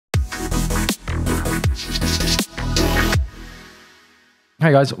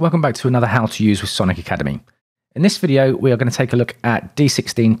Hey guys, welcome back to another How to Use with Sonic Academy. In this video, we are going to take a look at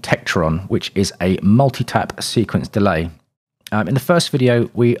D16 Tekturon, which is a multi-tap sequence delay. In the first video,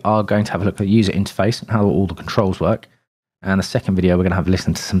 we are going to have a look at the user interface and how all the controls work. And the second video, we're going to have a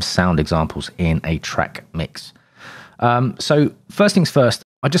listen to some sound examples in a track mix. So first things first,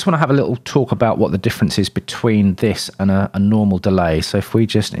 I just want to have a little talk about what the difference is between this and a normal delay. So if we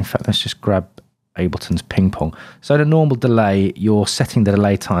just, in fact, let's just grab Ableton's ping pong. So in a normal delay, you're setting the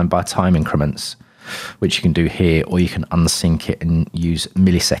delay time by time increments, which you can do here, or you can unsync it and use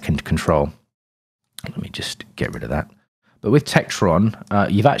millisecond control. Let me just get rid of that. But with Tekturon,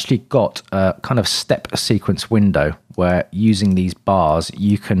 you've actually got a kind of step sequence window where using these bars,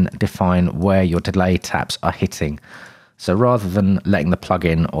 you can define where your delay taps are hitting. So rather than letting the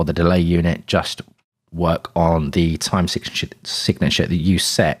plugin or the delay unit just work on the time signature that you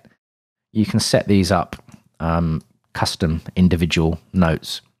set, you can set these up custom individual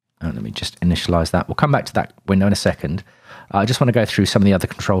notes. Let me just initialize that. We'll come back to that window in a second. I just want to go through some of the other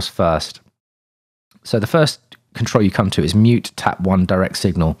controls first. So the first control you come to is mute tap 1 direct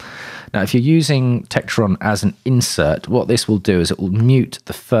signal. Now, if you're using Tekturon as an insert, what this will do is it will mute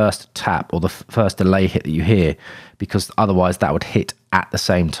the first tap or the first delay hit that you hear, because otherwise that would hit at the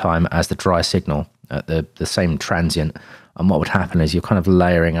same time as the dry signal at the same transient. And what would happen is you're kind of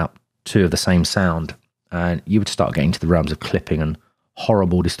layering up two of the same sound, and you would start getting to the realms of clipping and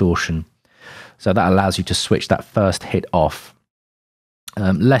horrible distortion. So that allows you to switch that first hit off.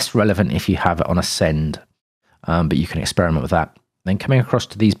 Less relevant if you have it on a send, but you can experiment with that. Then coming across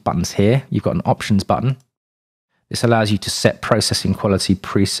to these buttons here, you've got an options button. This allows you to set processing quality,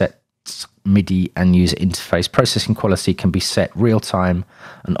 presets, MIDI and user interface. Processing quality can be set real time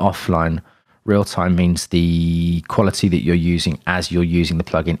and offline. Real time means the quality that you're using as you're using the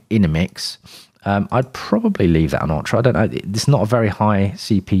plugin in a mix. I'd probably leave that on ultra. I don't know. It's not a very high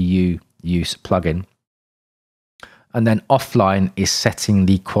CPU use plugin. And then offline is setting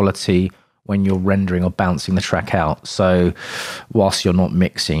the quality when you're rendering or bouncing the track out. So whilst you're not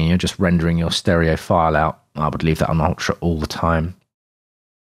mixing and you're just rendering your stereo file out, I would leave that on ultra all the time.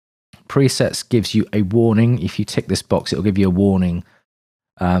 Presets gives you a warning. If you tick this box, it'll give you a warning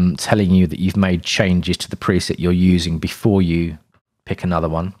telling you that you've made changes to the preset you're using before you pick another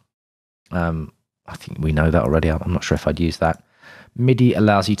one. I think we know that already. I'm not sure if I'd use that. MIDI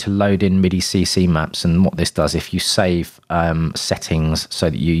allows you to load in MIDI CC maps, and what this does, if you save settings so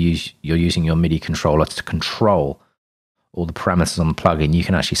that you're using your MIDI controller to control all the parameters on the plugin, you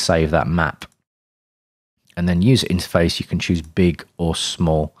can actually save that map. And then user interface, you can choose big or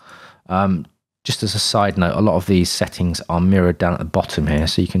small. Just as a side note, a lot of these settings are mirrored down at the bottom here,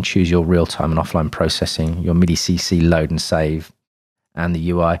 so you can choose your real-time and offline processing, your MIDI CC load and save, and the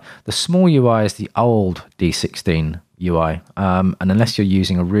UI. The small UI is the old D16 UI, and unless you're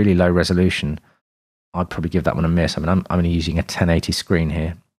using a really low resolution, I'd probably give that one a miss. I mean, I'm only using a 1080 screen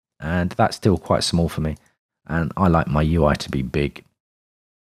here, and that's still quite small for me, and I like my UI to be big.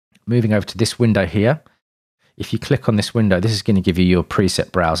 Moving over to this window here, if you click on this window, this is going to give you your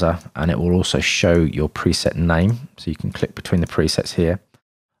preset browser, and it will also show your preset name. So you can click between the presets here.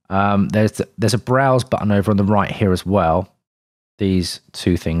 There's a browse button over on the right here as well. These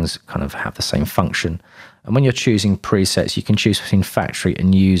two things kind of have the same function. And when you're choosing presets, you can choose between factory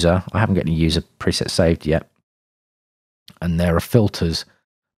and user. I haven't got any user preset saved yet. And there are filters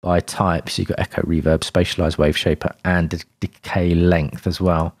by type. So you've got echo, reverb, spatialize, wave shaper, and decay length as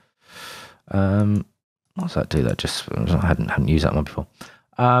well. What does that do? That just, I hadn't used that one before.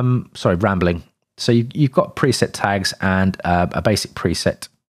 Sorry, rambling. So you've got preset tags and a basic preset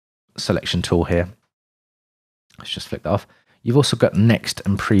selection tool here. Let's just flick that off. You've also got next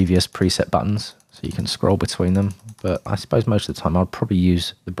and previous preset buttons, so you can scroll between them. But I suppose most of the time I'd probably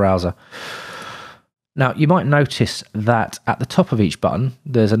use the browser. Now, you might notice that at the top of each button,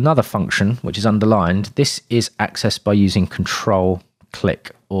 there's another function which is underlined. This is accessed by using Control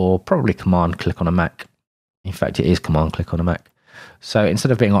Click or probably Command Click on a Mac. In fact, it is Command Click on a Mac. So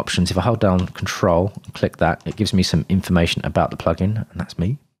instead of being options, if I hold down Control and click that, it gives me some information about the plugin, and that's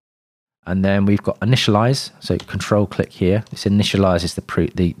me. And then we've got initialize. So Control Click here. This initializes the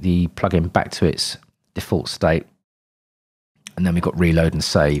plugin back to its default state. And then we've got reload and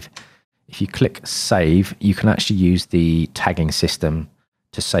save. If you click save, you can actually use the tagging system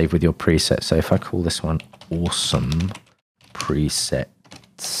to save with your preset. So if I call this one awesome presets,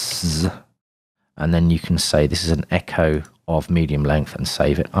 and then you can say this is an echo of medium length and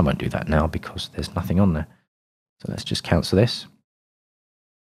save it. I won't do that now because there's nothing on there. So let's just cancel this.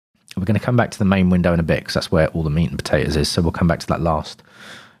 We're going to come back to the main window in a bit because that's where all the meat and potatoes is. So we'll come back to that last.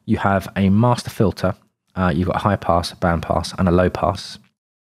 You have a master filter. You've got a high pass, a band pass, and a low pass.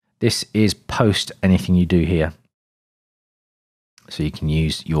 This is post anything you do here. So you can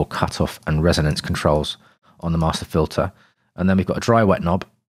use your cutoff and resonance controls on the master filter. And then we've got a dry wet knob.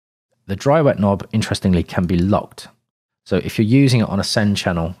 The dry wet knob, interestingly, can be locked. So if you're using it on a send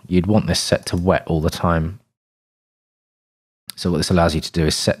channel, you'd want this set to wet all the time. So what this allows you to do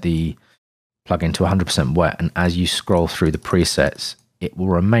is set the plugin to 100% wet, and as you scroll through the presets, it will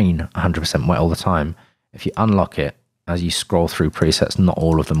remain 100% wet all the time. If you unlock it, as you scroll through presets, not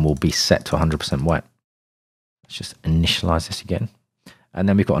all of them will be set to 100% wet. Let's just initialize this again. And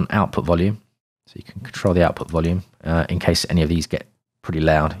then we've got an output volume. So you can control the output volume. In case any of these get pretty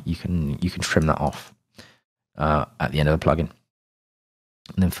loud, you can trim that off at the end of the plugin.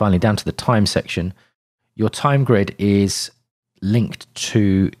 And then finally, down to the time section, your time grid is linked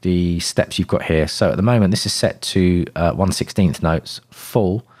to the steps you've got here. So at the moment, this is set to 1/16 notes.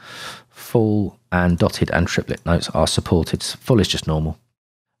 Full and dotted and triplet notes are supported. Full is just normal.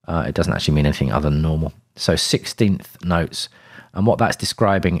 It doesn't actually mean anything other than normal. So 16th notes. And what that's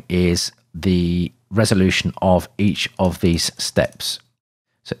describing is the resolution of each of these steps.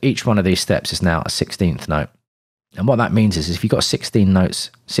 So each one of these steps is now a 16th note. And what that means is if you've got 16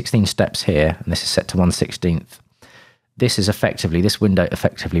 notes, 16 steps here, and this is set to 1/16, this window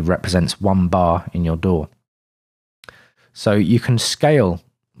effectively represents 1 bar in your DAW. So you can scale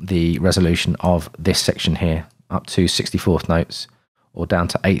the resolution of this section here up to 64th notes or down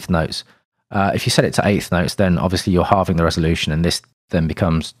to 8th notes. If you set it to 8th notes, then obviously you're halving the resolution, and this then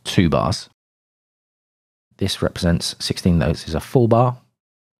becomes 2 bars. This represents 16 notes is a full bar.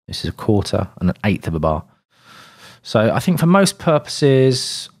 This is a quarter and an eighth of a bar. So I think for most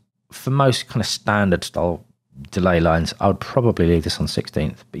purposes, for most kind of standard style delay lines, I would probably leave this on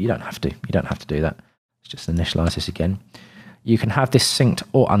 16th, but you don't have to. You don't have to do that. Let's just initialize this again. You can have this synced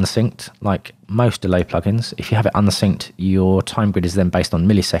or unsynced, like most delay plugins. If you have it unsynced, your time grid is then based on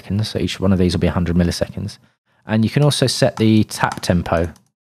milliseconds. So each one of these will be 100 milliseconds. And you can also set the tap tempo.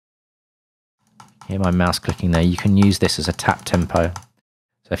 Hear my mouse clicking there. You can use this as a tap tempo.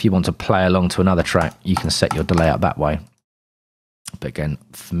 So if you want to play along to another track, you can set your delay up that way. But again,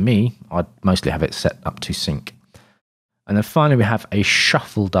 for me, I'd mostly have it set up to sync. And then finally, we have a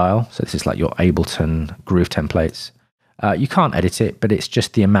shuffle dial. So this is like your Ableton groove templates. You can't edit it, but it's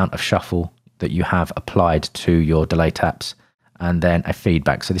just the amount of shuffle that you have applied to your delay taps, and then a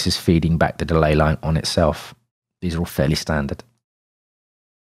feedback. So this is feeding back the delay line on itself. These are all fairly standard.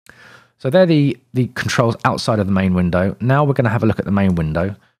 So they're the controls outside of the main window. Now we're going to have a look at the main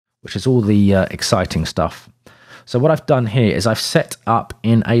window, which is all the exciting stuff. So what I've done here is I've set up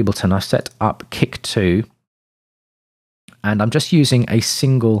in Ableton, I've set up kick 2, and I'm just using a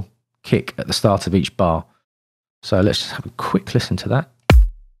single kick at the start of each bar. So let's just have a quick listen to that.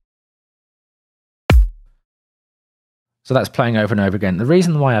 So that's playing over and over again. The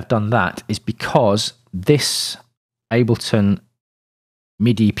reason why I've done that is because this Ableton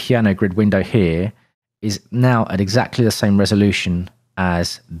MIDI piano grid window here is now at exactly the same resolution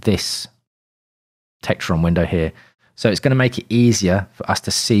as this Tekturon window here. So it's going to make it easier for us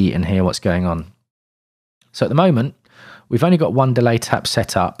to see and hear what's going on. So at the moment, we've only got one delay tap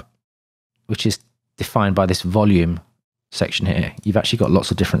set up, which is defined by this volume section here. You've actually got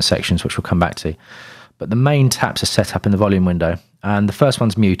lots of different sections, which we'll come back to. But the main taps are set up in the volume window. And the first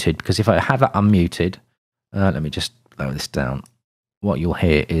one's muted, because if I have that unmuted, let me just lower this down. What you'll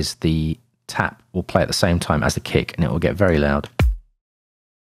hear is the tap will play at the same time as the kick, and it will get very loud.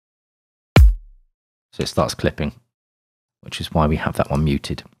 So it starts clipping, which is why we have that one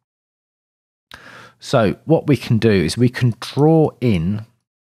muted. So what we can do is we can draw in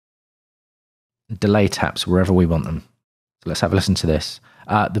delay taps wherever we want them. So let's have a listen to this.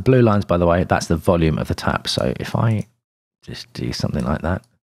 The blue lines, by the way, that's the volume of the tap. So if I just do something like that,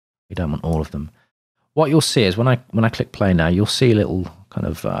 we don't want all of them. What you'll see is when I click play now, you'll see little kind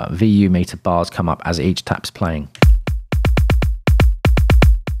of VU meter bars come up as each tap's playing.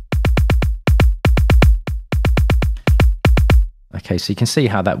 Okay, so you can see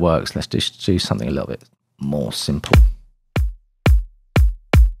how that works. Let's just do something a little bit more simple.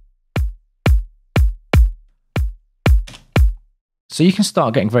 So you can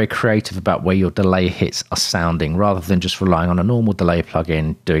start getting very creative about where your delay hits are sounding, rather than just relying on a normal delay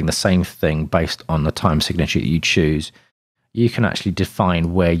plugin doing the same thing based on the time signature that you choose. You can actually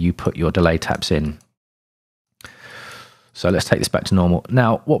define where you put your delay taps in. So let's take this back to normal.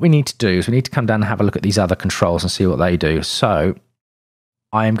 Now, what we need to do is we need to come down and have a look at these other controls and see what they do. So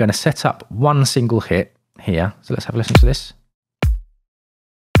I am going to set up one single hit here. So let's have a listen to this.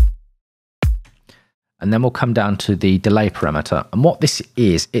 And then we'll come down to the delay parameter. And what this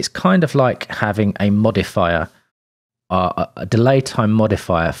is, it's kind of like having a modifier a delay time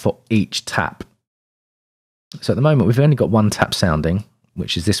modifier for each tap. So at the moment, we've only got one tap sounding,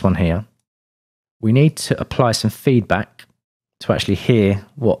 which is this one here. We need to apply some feedback to actually hear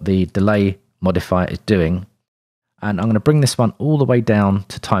what the delay modifier is doing. And I'm going to bring this one all the way down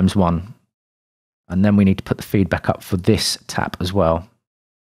to ×1. And then we need to put the feedback up for this tap as well.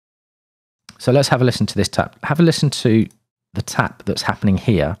 So let's have a listen to this tap. Have a listen to the tap that's happening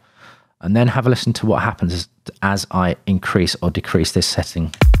here. And then have a listen to what happens as I increase or decrease this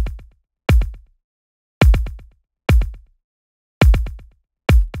setting.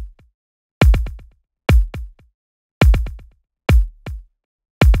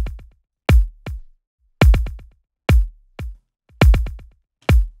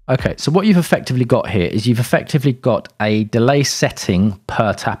 Okay, so what you've effectively got here is you've effectively got a delay setting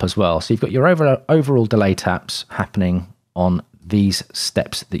per tap as well. So you've got your overall delay taps happening on these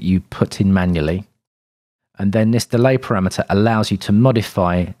steps that you put in manually. And then this delay parameter allows you to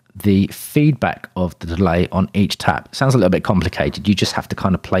modify the feedback of the delay on each tap. It sounds a little bit complicated. You just have to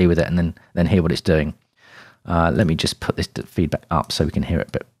kind of play with it and then hear what it's doing. Let me just put this feedback up so we can hear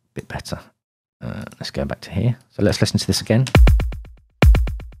it a bit better. Let's go back to here. So let's listen to this again.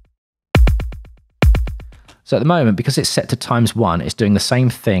 So at the moment, because it's set to ×1, it's doing the same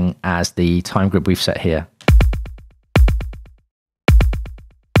thing as the time grid we've set here.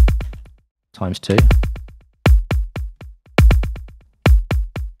 ×2.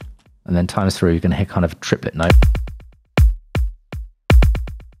 And then ×3, you're going to hear kind of a triplet note.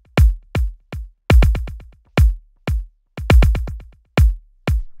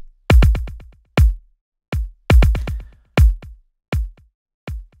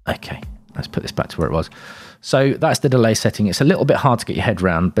 Okay, let's put this back to where it was. So that's the delay setting. It's a little bit hard to get your head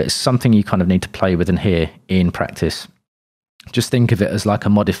around, but it's something you kind of need to play with and hear in practice. Just think of it as like a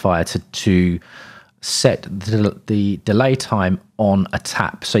modifier to set the delay time on a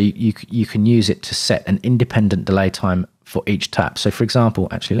tap. So you can use it to set an independent delay time for each tap. So for example,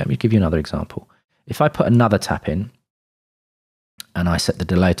 actually, let me give you another example. If I put another tap in and I set the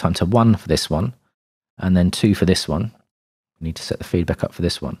delay time to 1 for this one, and then 2 for this one, we need to set the feedback up for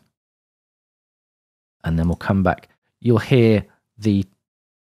this one. And then we'll come back. You'll hear the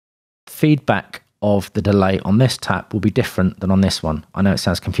feedback of the delay on this tap will be different than on this one. I know it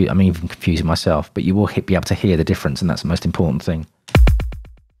sounds confusing. I'm even confusing myself, but you will be able to hear the difference, and that's the most important thing.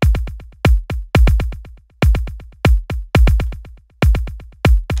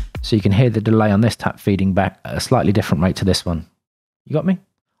 So you can hear the delay on this tap feeding back at a slightly different rate to this one. You got me?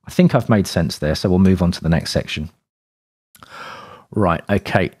 I think I've made sense there, so we'll move on to the next section. Right,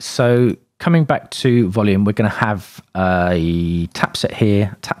 okay, so coming back to volume, we're going to have a tap set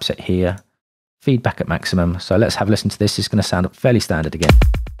here, feedback at maximum. So let's have a listen to this. It's going to sound fairly standard again.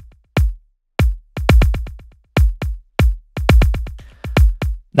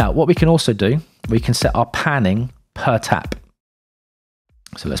 Now, what we can also do, we can set our panning per tap.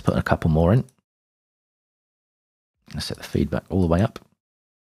 So let's put a couple more in. Let's set the feedback all the way up.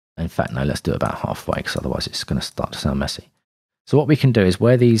 In fact, no, let's do it about halfway, because otherwise it's going to start to sound messy. So what we can do is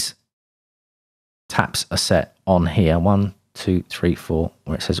where these taps are set on here, 1, 2, 3, 4,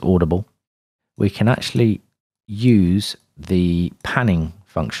 where it says audible, we can actually use the panning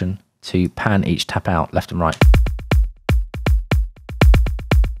function to pan each tap out left and right.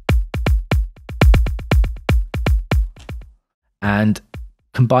 And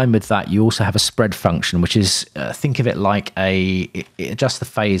combined with that, you also have a spread function, which is, think of it like it adjusts the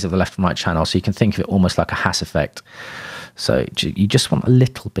phase of the left and right channel. So you can think of it almost like a Hass effect. So you just want a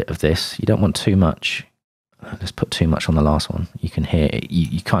little bit of this. You don't want too much. Let's put too much on the last one. You can hear it.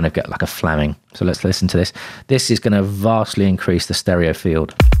 You kind of get like a flamming. So let's listen to this. This is going to vastly increase the stereo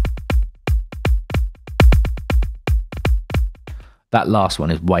field. That last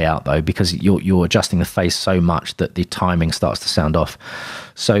one is way out though, because you're adjusting the phase so much that the timing starts to sound off.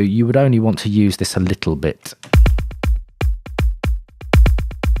 So you would only want to use this a little bit.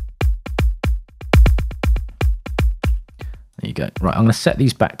 There you go. Right, I'm going to set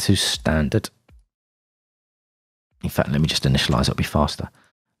these back to standard. In fact, let me just initialize, it'll be faster.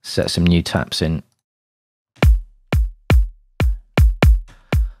 Set some new taps in.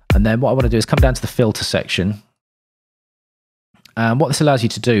 And then what I want to do is come down to the filter section. What this allows you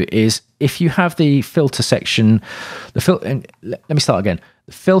to do is, if you have the filter section, let me start again.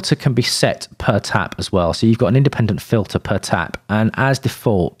 The filter can be set per tap as well. So you've got an independent filter per tap. And as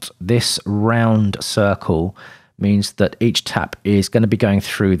default, this round circle means that each tap is going to be going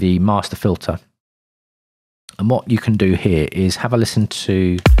through the master filter. And what you can do here is have a listen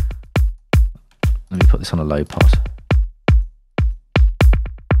to, let me put this on a low pass.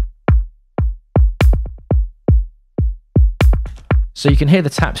 So you can hear the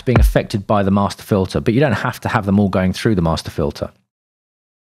taps being affected by the master filter, but you don't have to have them all going through the master filter.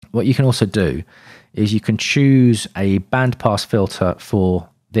 What you can also do is you can choose a bandpass filter for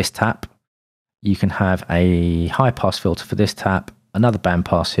this tap. You can have a high pass filter for this tap, another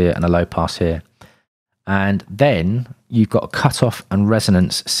bandpass here and a low pass here. And then you've got a cutoff and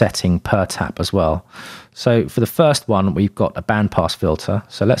resonance setting per tap as well. So for the first one, we've got a bandpass filter.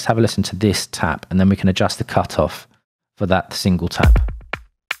 So let's have a listen to this tap, and then we can adjust the cutoff for that single tap.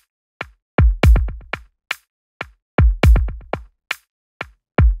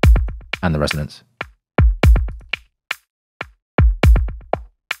 And the resonance.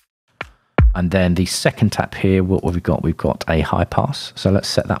 And then the second tap here, what have we got? We've got a high pass. So let's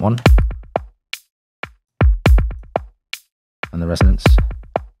set that one. And the resonance.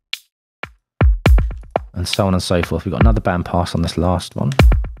 And so on and so forth. We've got another bandpass on this last one.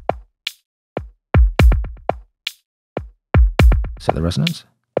 Set the resonance.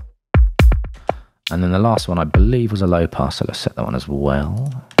 And then the last one I believe was a low pass, so let's set that one as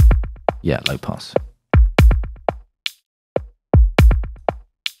well. Yeah, low pass.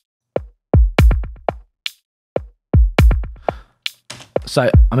 So,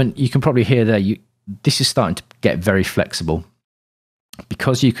 I mean, you can probably hear there, this is starting to get very flexible.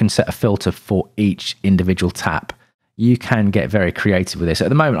 Because you can set a filter for each individual tap, you can get very creative with this. At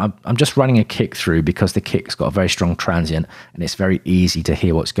the moment, I'm just running a kick through because the kick's got a very strong transient and it's very easy to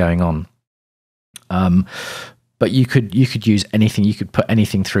hear what's going on. But you could use anything, you could put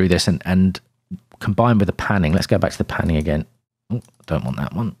anything through this and combine with the panning. Let's go back to the panning again. Oh, don't want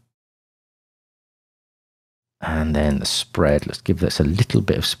that one. And then the spread, let's give this a little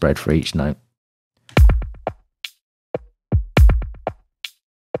bit of spread for each note.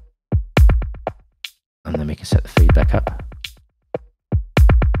 And then we can set the feedback up.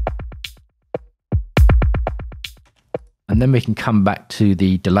 And then we can come back to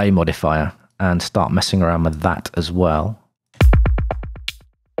the delay modifier and start messing around with that as well.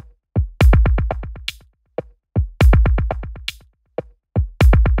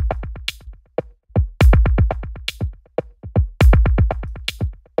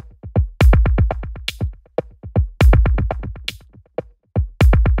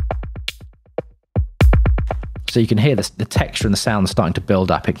 So you can hear the texture and the sound starting to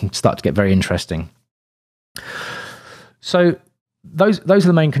build up. It can start to get very interesting. So those are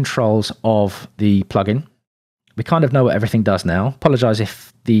the main controls of the plugin. We kind of know what everything does now. Apologize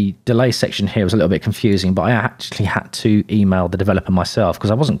if the delay section here was a little bit confusing, but I actually had to email the developer myself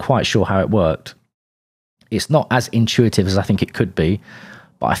because I wasn't quite sure how it worked. It's not as intuitive as I think it could be,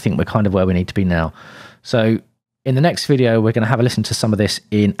 but I think we're kind of where we need to be now. So in the next video, we're going to have a listen to some of this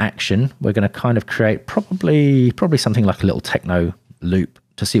in action. We're going to kind of create probably something like a little techno loop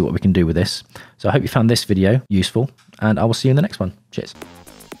to see what we can do with this. So I hope you found this video useful, and I will see you in the next one. Cheers.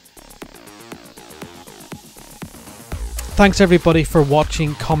 Thanks everybody for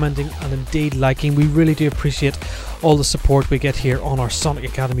watching, commenting, and indeed liking. We really do appreciate all the support we get here on our Sonic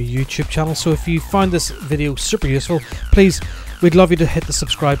Academy YouTube channel. So if you found this video super useful, please, we'd love you to hit the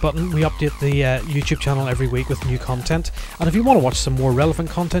subscribe button. We update the YouTube channel every week with new content. And if you want to watch some more relevant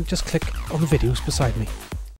content, just click on the videos beside me.